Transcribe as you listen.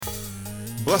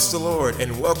Bless the Lord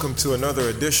and welcome to another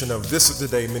edition of This Is the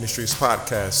Day Ministries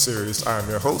podcast series. I'm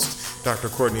your host, Dr.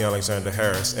 Courtney Alexander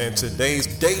Harris, and today's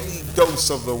daily dose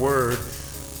of the word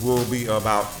will be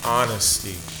about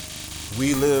honesty.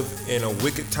 We live in a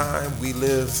wicked time.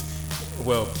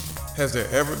 Has there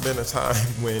ever been a time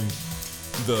when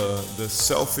the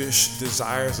selfish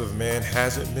desires of man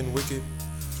hasn't been wicked?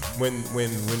 When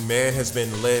man has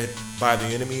been led by the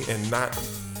enemy and not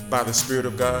by the Spirit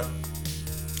of God?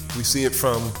 We see it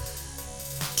from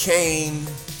Cain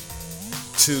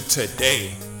to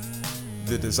today.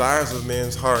 The desires of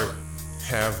man's heart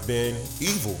have been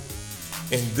evil.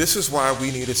 And this is why we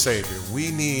need a Savior.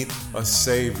 We need a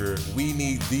Savior. We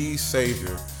need the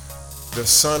Savior, the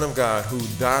Son of God who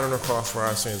died on the cross for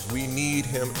our sins. We need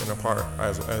him as a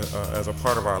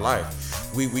part of our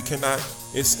life. We cannot,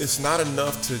 it's not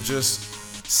enough to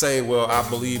just say, well, I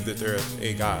believe that there is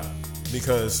a God,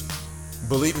 because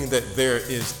believing that there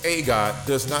is a God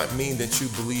does not mean that you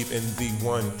believe in the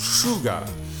one true God,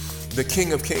 the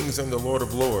King of Kings and the Lord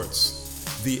of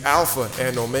Lords, the Alpha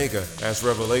and Omega, as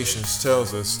Revelations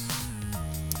tells us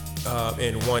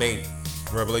in 1:8,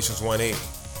 Revelations 1:8.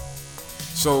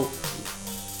 So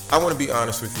I want to be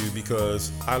honest with you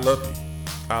because I love you.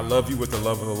 I love you with the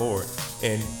love of the Lord.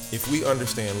 And if we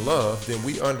understand love, then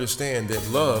we understand that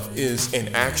love is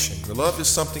an action. Love is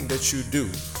something that you do.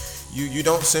 You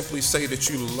don't simply say that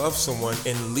you love someone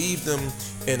and leave them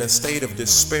in a state of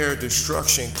despair,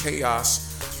 destruction,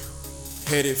 chaos,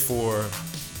 headed for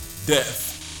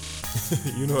death.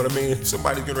 You know what I mean? If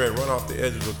somebody's getting ready to run off the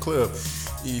edge of a cliff,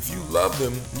 if you love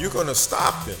them, you're going to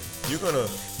stop them. You're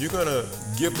gonna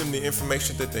give them the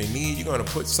information that they need. You're going to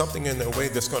put something in their way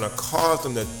that's going to cause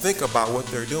them to think about what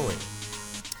they're doing.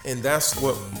 And that's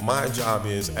what my job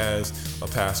is as a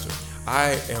pastor.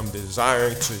 I am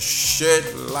desiring to shed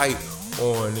light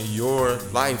on your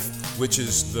life, which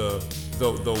is the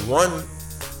one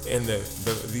and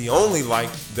the only light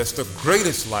that's the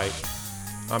greatest light.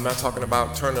 I'm not talking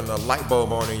about turning a light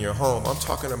bulb on in your home. I'm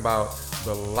talking about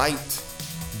the light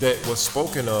that was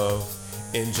spoken of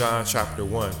in John chapter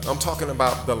 1. I'm talking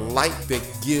about the light that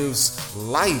gives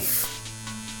life,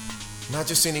 not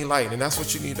just any light. And that's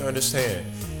what you need to understand.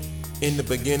 In the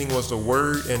beginning was the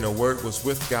Word, and the Word was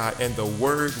with God, and the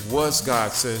Word was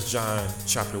God, says John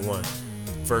chapter 1,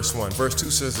 verse 1. Verse 2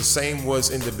 says, the same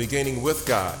was in the beginning with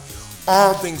God.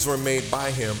 All things were made by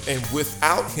him, and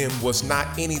without him was not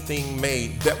anything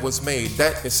made that was made.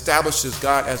 That establishes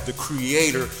God as the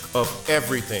creator of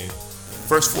everything.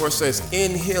 Verse 4 says,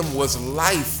 in him was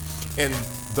life, and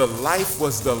the life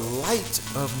was the light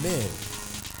of men.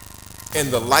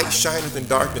 And the light shineth in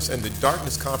darkness, and the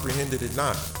darkness comprehended it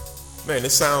not. Man,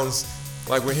 it sounds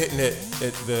like we're hitting it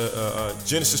at the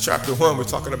Genesis chapter 1. We're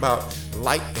talking about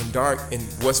light and dark and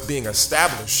what's being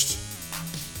established.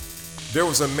 There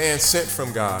was a man sent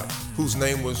from God whose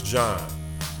name was John.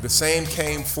 The same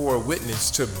came for a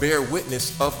witness, to bear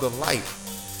witness of the light,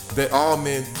 that all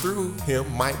men through him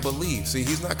might believe. See,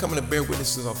 he's not coming to bear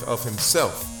witnesses of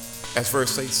himself. As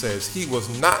verse 8 says, he was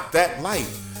not that light,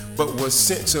 but was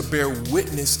sent to bear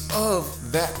witness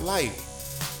of that light.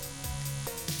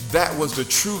 That was the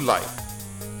true light,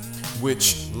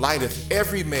 which lighteth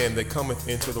every man that cometh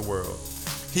into the world.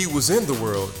 He was in the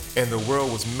world, and the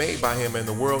world was made by him, and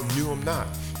the world knew him not.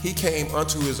 He came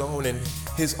unto his own, and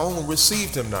his own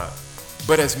received him not.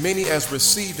 But as many as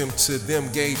received him, to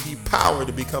them gave he power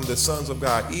to become the sons of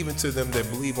God, even to them that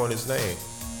believe on his name,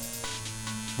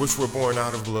 which were born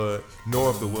out of blood, nor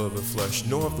of the will of the flesh,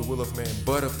 nor of the will of man,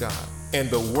 but of God. And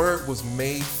the Word was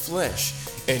made flesh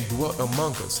and dwelt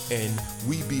among us, and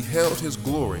we beheld his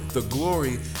glory, the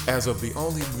glory as of the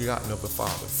only begotten of the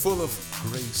Father, full of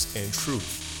grace and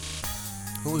truth.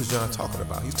 Who is John talking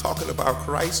about? He's talking about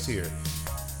Christ here.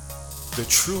 The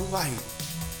true light.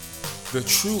 The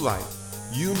true light.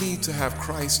 You need to have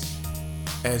Christ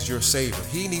as your Savior.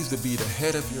 He needs to be the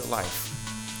head of your life.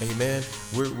 Amen.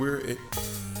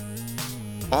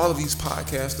 All of these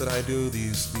podcasts that I do,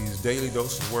 these daily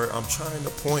doses of word, I'm trying to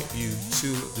point you to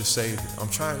the Savior. I'm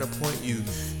trying to point you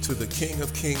to the King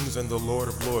of Kings and the Lord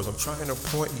of Lords. I'm trying to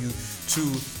point you to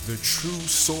the true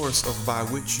source by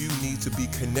which you need to be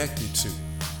connected to.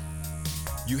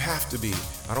 You have to be.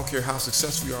 I don't care how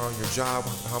successful you are on your job,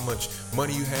 how much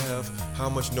money you have, how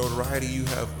much notoriety you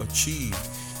have achieved.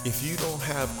 If you don't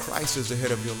have Christ as the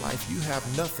head of your life, you have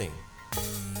nothing.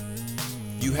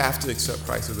 You have to accept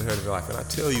Christ as the head of your life. And I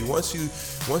tell you, once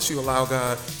you allow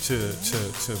God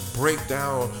to break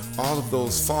down all of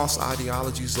those false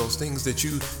ideologies, those things that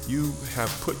you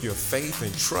have put your faith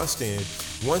and trust in,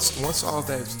 once all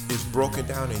that is broken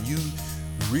down and you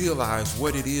realize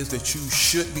what it is that you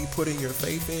should be putting your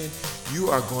faith in, you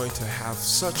are going to have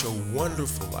such a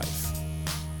wonderful life.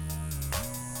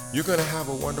 You're going to have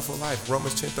a wonderful life.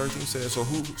 Romans 10:13 says, so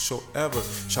whosoever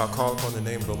shall call upon the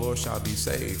name of the Lord shall be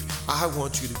saved. I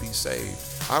want you to be saved.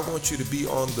 I want you to be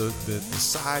on the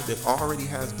side that already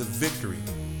has the victory.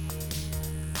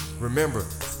 Remember,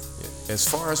 as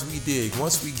far as we dig,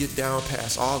 once we get down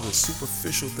past all the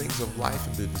superficial things of life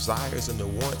and the desires and the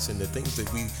wants and the things that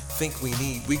we think we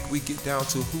need, we get down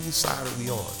to whose side are we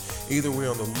on? Either we're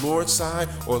on the Lord's side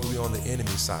or we're on the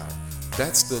enemy's side.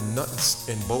 That's the nuts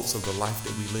and bolts of the life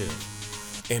that we live.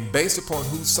 And based upon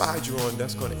whose side you're on,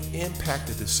 that's going to impact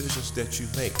the decisions that you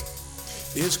make.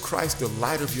 Is Christ the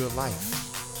light of your life?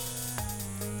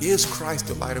 Is Christ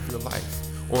the light of your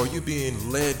life? Or are you being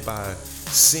led by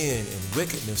sin and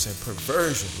wickedness and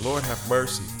perversion? Lord have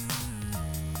mercy.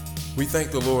 We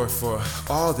thank the Lord for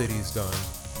all that he's done.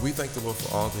 We thank the Lord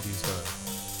for all that he's done.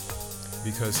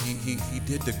 Because he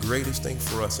did the greatest thing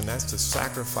for us, and that's to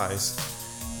sacrifice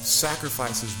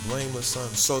his blameless son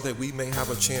so that we may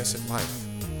have a chance at life.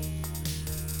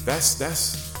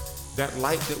 That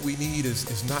light that we need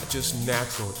is not just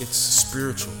natural, it's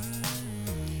spiritual.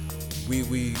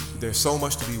 There's so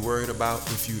much to be worried about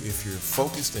if you're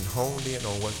focused and honed in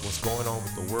on what's going on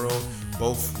with the world,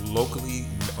 both locally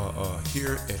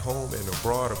here at home and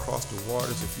abroad across the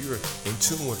waters. If you're in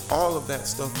tune with all of that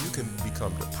stuff, you can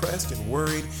become depressed and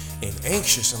worried and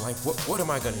anxious and like, what am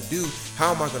I going to do?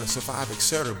 How am I going to survive,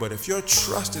 etc. But if your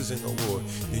trust is in the Lord,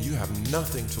 then you have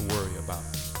nothing to worry about,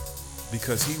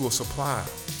 because he will supply.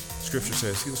 Scripture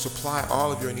says he'll supply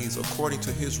all of your needs according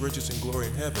to his riches and glory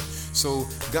in heaven. So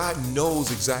God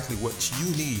knows exactly what you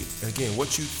need. And again,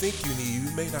 what you think you need,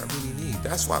 you may not really need.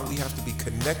 That's why we have to be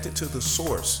connected to the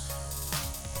source.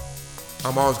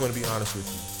 I'm always going to be honest with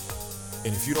you.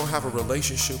 And if you don't have a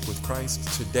relationship with Christ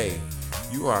today,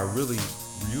 you are really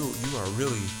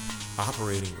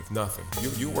operating with nothing.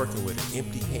 You're working with an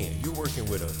empty hand. You're working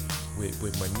with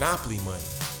monopoly money.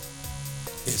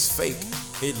 It's fake.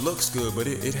 It looks good, but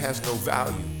it has no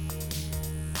value.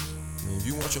 And if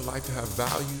you want your life to have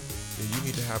value, then you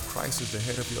need to have Christ as the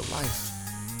head of your life,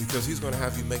 because he's going to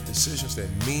have you make decisions that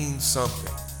mean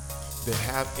something, that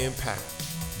have impact,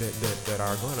 that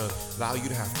are going to allow you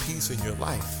to have peace in your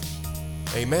life.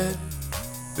 Amen.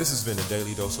 This has been a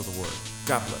Daily Dose of the Word.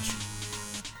 God bless you.